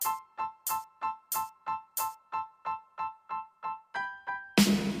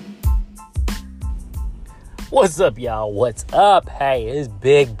What's up, y'all? What's up? Hey, it's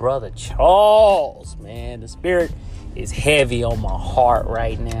Big Brother Charles, man. The spirit is heavy on my heart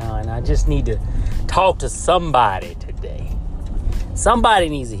right now, and I just need to talk to somebody today. Somebody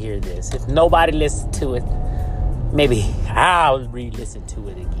needs to hear this. If nobody listens to it, maybe I'll re-listen to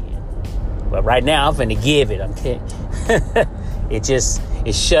it again. But right now, I'm finna give it. I'm kidding.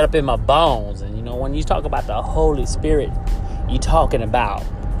 It's shut up in my bones. And you know, when you talk about the Holy Spirit, you're talking about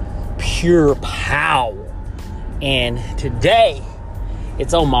pure power. And today,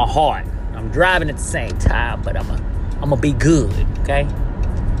 it's on my heart. I'm driving at the same time, but I'm gonna be good, okay?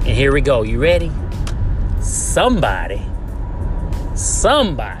 And here we go. You ready? Somebody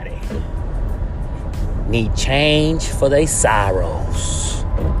need change for their sorrows.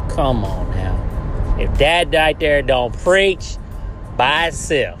 Come on now. If that right there don't preach by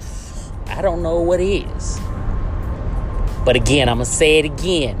itself, I don't know what is. But again, I'm going to say it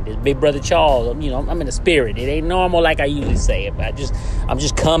again. This Big Brother Charles, you know, I'm in the spirit. It ain't normal like I usually say it. But I'm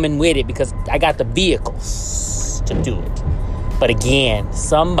just coming with it because I got the vehicles to do it. But again,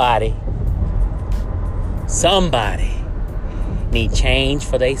 somebody need change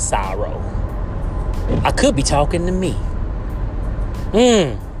for their sorrow. I could be talking to me.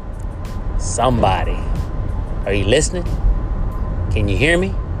 Somebody. Are you listening? Can you hear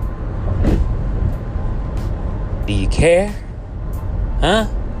me? Do you care? Huh?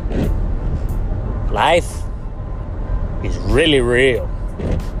 Life is really real.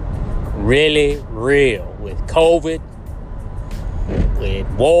 Really real. With COVID, with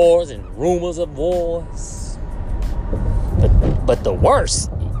wars and rumors of wars. But the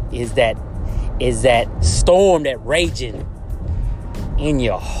worst is that storm that raging in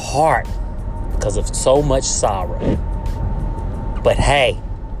your heart because of so much sorrow. But hey,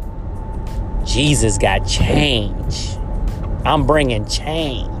 Jesus got change. I'm bringing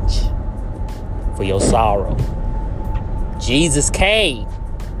change for your sorrow. Jesus came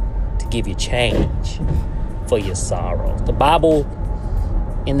to give you change for your sorrow. The Bible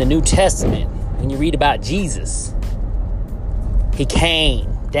in the New Testament, when you read about Jesus, he came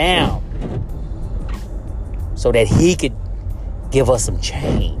down so that he could give us some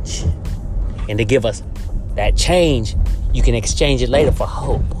change. And to give us that change, you can exchange it later for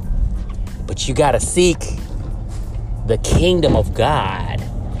hope. But you got to seek the kingdom of God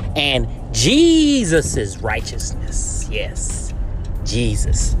and Jesus' righteousness. Yes,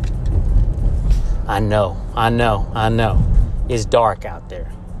 Jesus. I know. It's dark out there.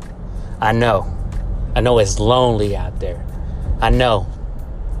 I know it's lonely out there. I know.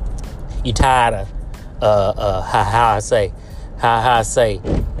 You tired of how I say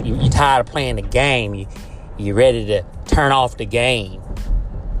you tired of playing the game. You ready to turn off the game.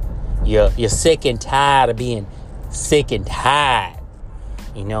 You're sick and tired of being sick and tired.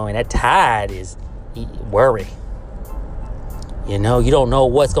 You know, and that tired is worry. You know, you don't know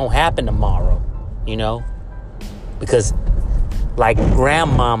what's going to happen tomorrow, you know. Because like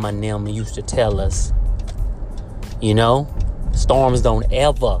grandmama and them used to tell us, you know, storms don't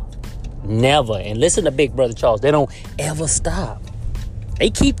never. And listen to Big Brother Charles. They don't ever stop.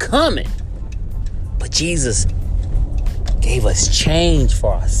 They keep coming. But Jesus gave us change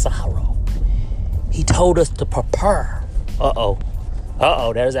for our sorrow. He told us to prepare.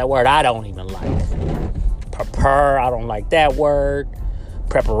 There's that word I don't even like. Prepare, I don't like that word.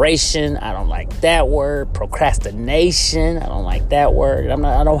 Preparation, I don't like that word. Procrastination, I don't like that word.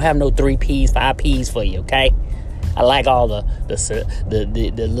 I don't have no 3 P's, 5 P's for you, okay? I like all the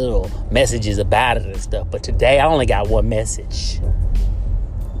little messages about it and stuff. But today I only got one message.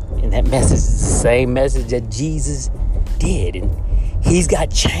 And that message is the same message that Jesus did. And he's got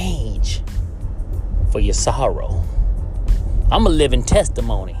change for your sorrow. I'm a living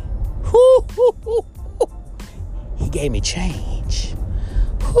testimony. He gave me change.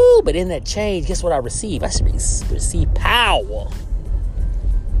 But in that change, guess what I received? I received power.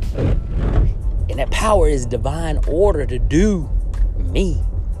 And that power is divine order to do me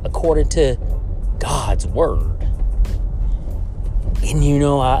according to God's word. And you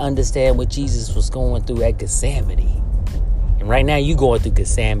know, I understand what Jesus was going through at Gethsemane. And right now, you going through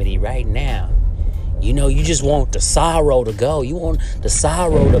Gethsemane right now. You know, you just want the sorrow to go. You want the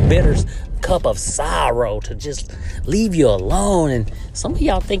sorrow, the bitter cup of sorrow to just leave you alone. And some of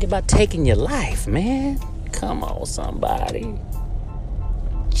y'all think about taking your life, man. Come on, somebody.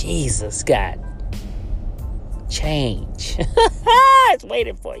 Jesus got change. It's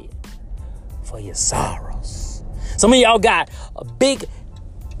waiting for you. For your sorrows. Some of y'all got a big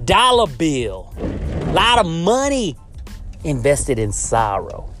dollar bill. A lot of money invested in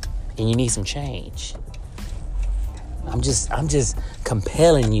sorrow. And you need some change. I'm just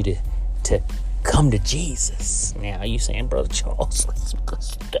compelling you to come to Jesus. Now you saying, Brother Charles, that's some good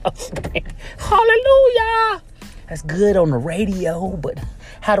stuff, man. Hallelujah. That's good on the radio, but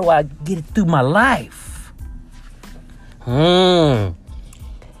how do I get it through my life? Now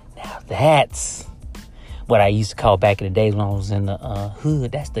that's what I used to call back in the days when I was in the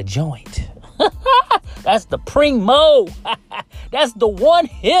hood. That's the joint. That's the primo. That's the one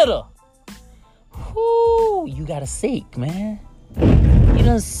hitter. Whoo, you gotta seek, man. You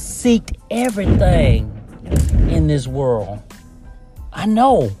done seeked everything in this world. I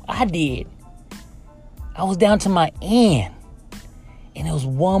know, I did. I was down to my end. And it was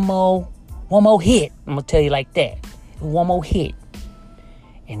one more hit. I'm gonna tell you like that. One more hit.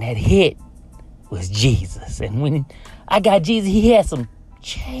 And that hit was Jesus. And when I got Jesus, he had some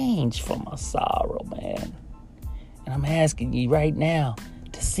change for my sorrow, man. And I'm asking you right now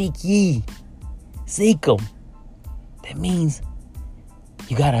to seek ye. Seek him. That means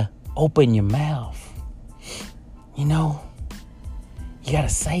you gotta open your mouth. You know, you gotta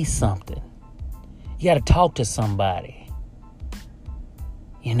say something. You gotta talk to somebody.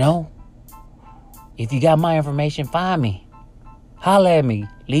 You know, if you got my information, find me. Holler at me.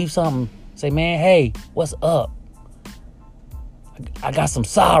 Leave something. Say, man, hey, what's up? I got some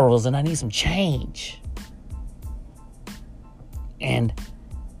sorrows and I need some change. And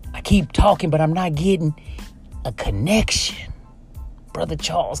I keep talking, but I'm not getting a connection. Brother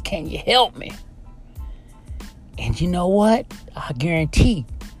Charles, can you help me? And you know what? I guarantee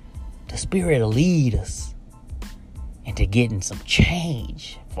the Spirit will lead us into getting some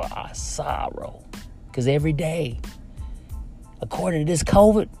change for our sorrow. Because every day, according to this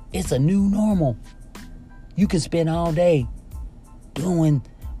COVID, it's a new normal. You can spend all day doing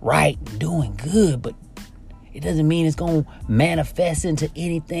right and doing good, but it doesn't mean it's going to manifest into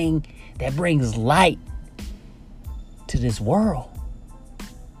anything that brings light to this world.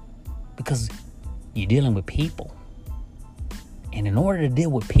 Because you're dealing with people. And in order to deal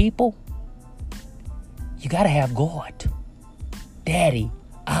with people, you got to have God. Daddy,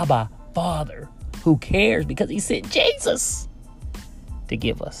 Abba, Father, who cares because he sent Jesus to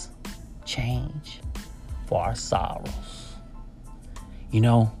give us change for our sorrows. You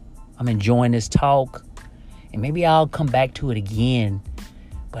know, I'm enjoying this talk, and maybe I'll come back to it again,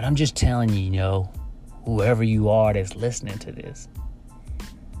 but I'm just telling you, you know, whoever you are that's listening to this,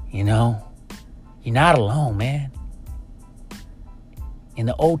 you know, you're not alone, man. In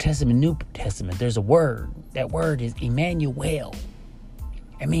the Old Testament, New Testament, there's a word. That word is Emmanuel.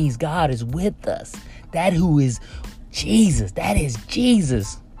 It means God is with us. That who is Jesus. That is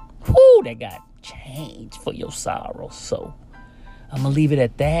Jesus. Whoo, that got change for your sorrow. So I'm going to leave it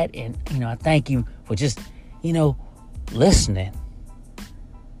at that. And, you know, I thank you for just, you know, listening.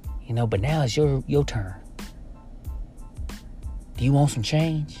 You know, but now it's your turn. Do you want some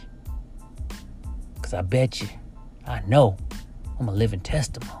change? Because I bet you, I know, I'm a living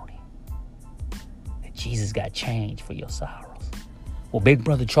testimony that Jesus got change for your sorrows. Well, Big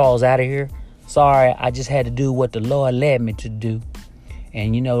Brother Charles out of here. Sorry, I just had to do what the Lord led me to do.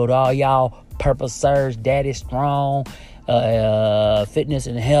 And you know, to all y'all Purpose Surge, Daddy Strong, Fitness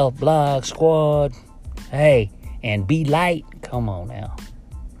and Health Blog Squad, hey, and Be Light, come on now.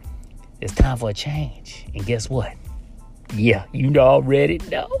 It's time for a change. And guess what? Yeah, you already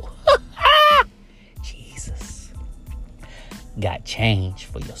know. Jesus got change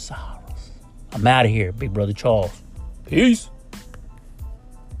for your sorrows. I'm out of here, Big Brother Charles. Peace.